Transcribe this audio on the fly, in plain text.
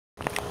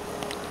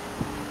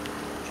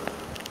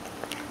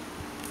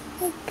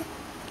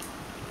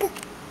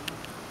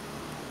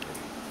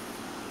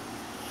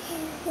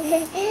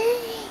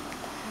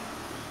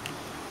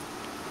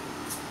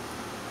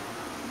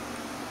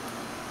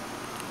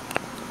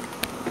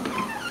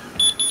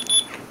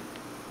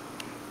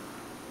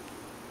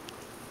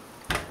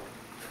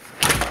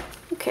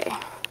Okay,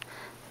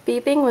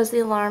 beeping was the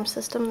alarm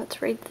system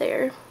that's right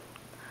there.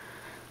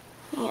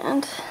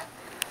 And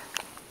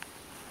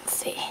let's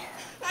see.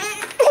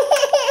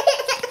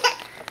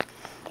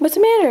 What's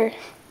the matter?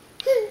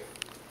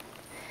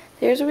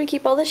 There's where we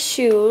keep all the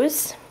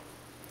shoes.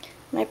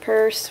 My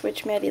purse,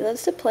 which Maddie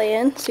loves to play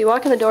in. So you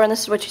walk in the door and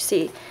this is what you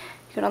see. You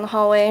go down the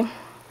hallway,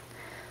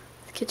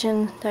 the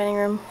kitchen, dining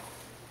room,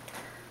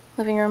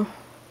 living room.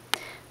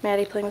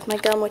 Maddie playing with my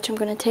gum, which I'm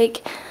going to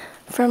take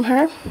from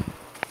her.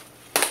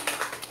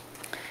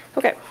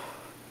 Okay,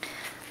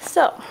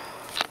 so,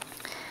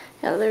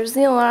 yeah, there's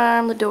the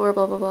alarm, the door,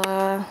 blah, blah,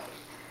 blah.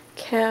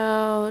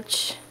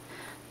 Couch.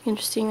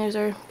 Interesting, there's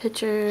our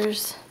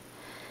pictures.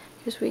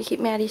 Here's where we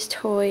keep Maddie's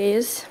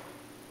toys.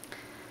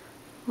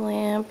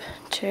 Lamp,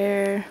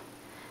 chair.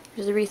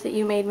 There's the wreath that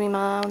you made me,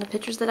 Mom. The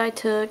pictures that I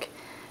took.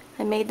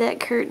 I made that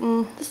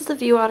curtain. This is the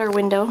view out our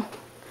window.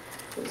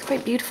 It's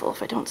quite beautiful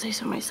if I don't say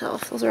so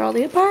myself. Those are all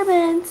the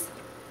apartments.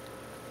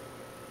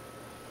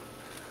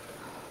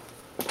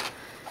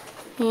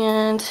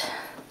 And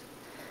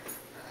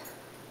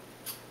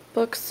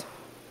books.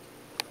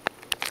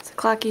 It's a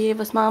clock you gave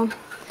us, Mom.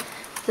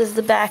 This is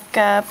the back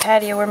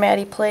patio where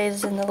Maddie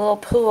plays in the little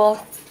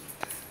pool.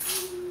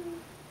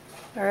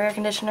 Our air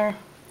conditioner.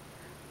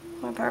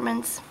 My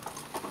apartments.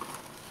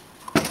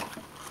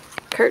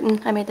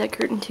 Curtain. I made that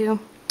curtain too.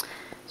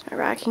 It's my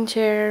rocking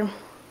chair.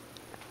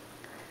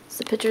 It's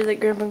the picture that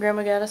Grandpa and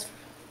Grandma got us.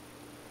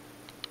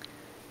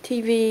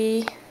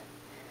 TV.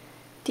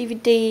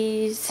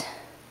 DVDs.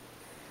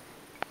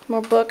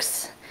 More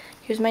books.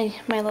 Here's my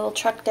little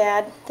truck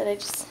dad that I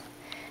just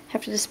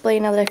have to display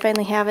now that I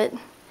finally have it.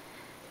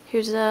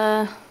 Here's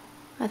I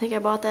think I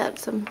bought that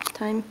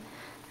sometime.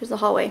 There's the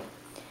hallway.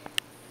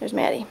 There's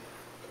Maddie.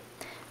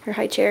 Her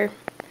high chair.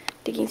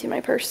 Digging through my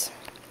purse.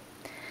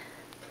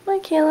 My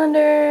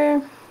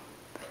calendar.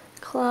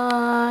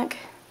 Clock.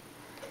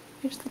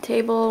 Here's the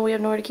table. We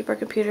have nowhere to keep our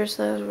computers,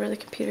 so that's where the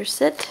computers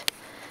sit.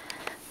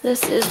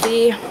 This is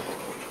the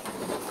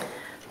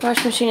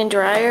washing machine and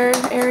dryer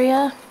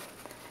area,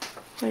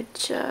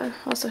 which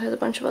also has a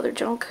bunch of other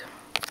junk.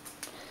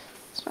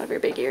 It's not a very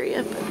big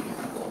area,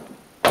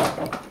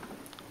 but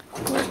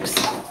it works.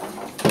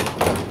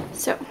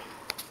 So,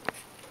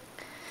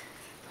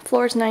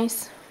 floor's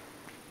nice.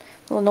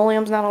 The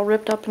linoleum's not all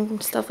ripped up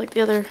and stuff like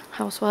the other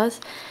house was.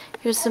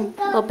 Here's some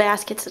little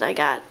baskets that I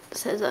got. It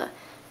says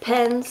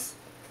pens,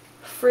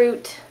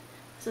 fruit.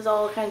 This is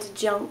all kinds of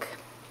junk.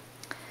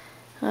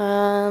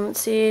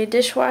 Let's see,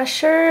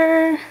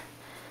 dishwasher,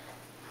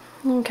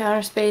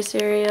 counter space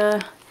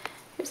area.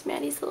 Here's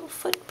Maddie's little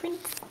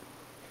footprints.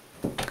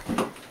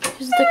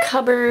 Here's the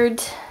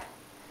cupboard.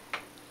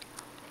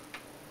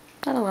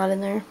 Not a lot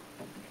in there.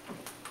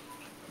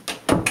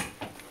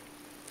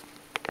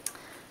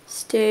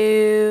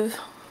 Stove,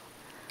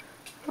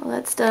 all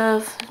that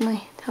stuff.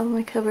 Top of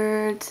my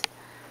cupboards.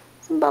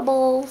 Some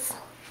bubbles.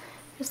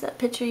 Here's that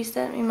picture you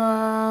sent me,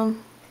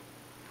 Mom.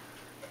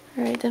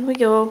 Alright, then we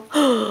go.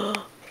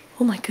 Oh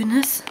my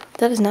goodness.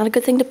 That is not a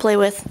good thing to play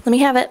with. Let me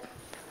have it.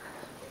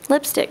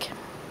 Lipstick.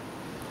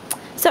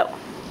 So,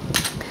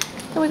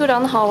 then we go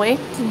down the hallway,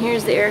 and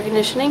here's the air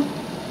conditioning.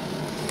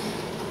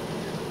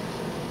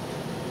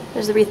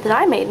 There's the wreath that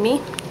I made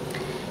me.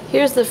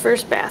 Here's the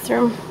first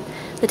bathroom.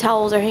 The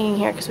towels are hanging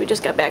here because we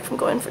just got back from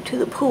going to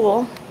the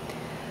pool.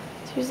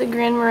 So here's the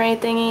Grand Marais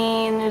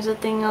thingy, and there's a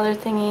other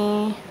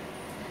thingy.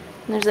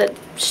 And there's that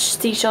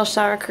seashell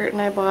shower curtain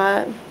I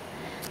bought.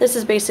 This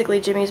is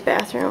basically Jimmy's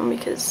bathroom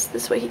because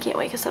this way he can't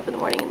wake us up in the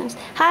morning. And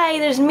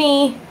there's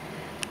me.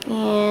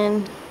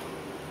 And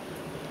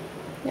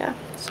yeah,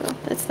 so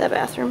that's that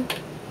bathroom.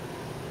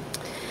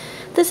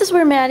 This is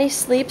where Maddie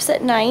sleeps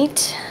at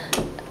night.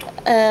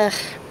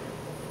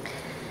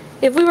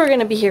 If we were going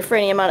to be here for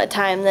any amount of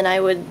time, then I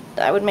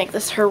would make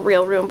this her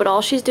real room. But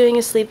all she's doing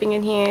is sleeping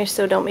in here,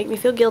 so don't make me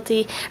feel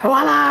guilty.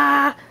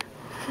 Voila!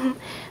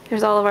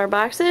 There's all of our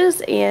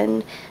boxes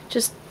and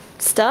just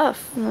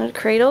stuff. And a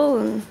cradle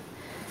and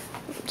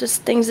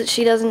just things that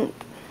she doesn't...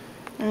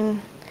 I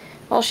mean,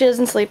 all she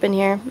doesn't sleep in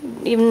here.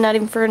 Not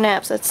even for her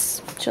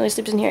naps. She only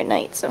sleeps in here at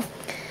night. So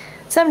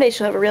someday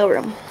she'll have a real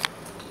room.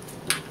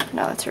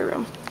 No, that's her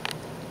room.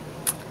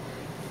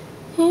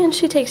 And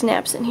she takes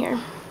naps in here.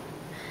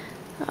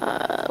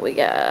 We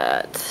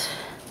got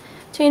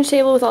change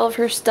table with all of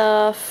her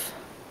stuff.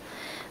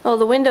 Oh,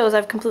 the windows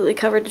I've completely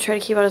covered to try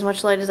to keep out as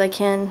much light as I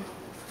can.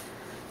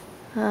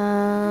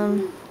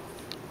 What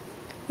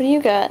do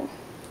you got?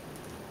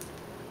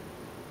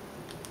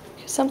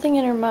 There's something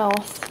in her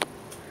mouth,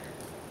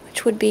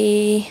 which would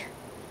be,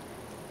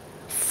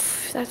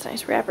 that's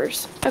nice,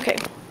 wrappers. Okay,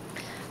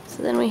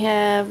 so then we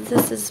have,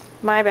 this is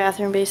my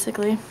bathroom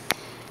basically,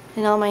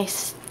 and all my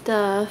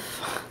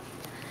stuff,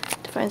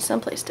 to find some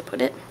place to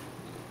put it.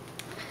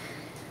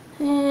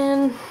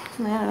 And I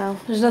don't know,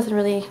 there's nothing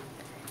really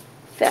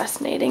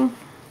fascinating.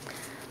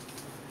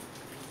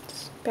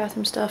 It's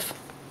bathroom stuff.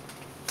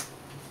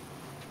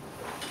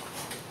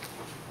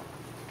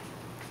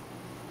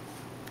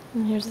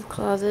 And here's the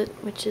closet,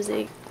 which is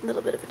a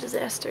little bit of a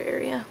disaster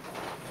area.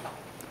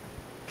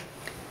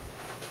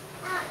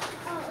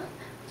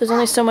 There's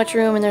only so much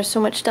room and there's so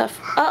much stuff.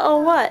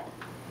 Uh-oh, what?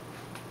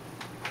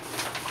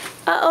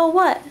 Uh-oh,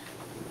 what?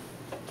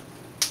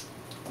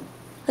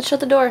 Let's shut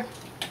the door.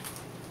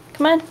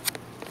 Come on.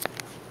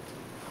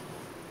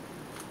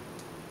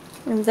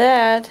 And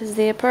that is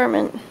the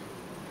apartment.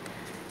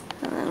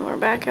 And then we're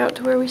back out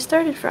to where we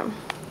started from.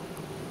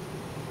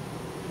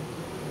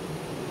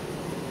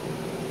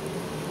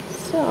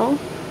 So